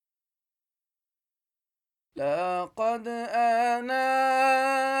لقد أنا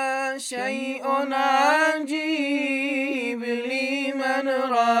شيء عجيب لمن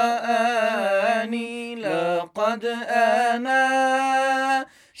رآني. لقد أنا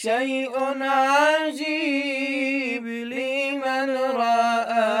شيء عجيب لمن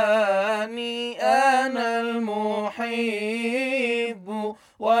رآني. أنا المحب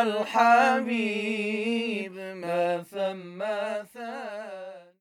والحبيب ما ثم ثاني.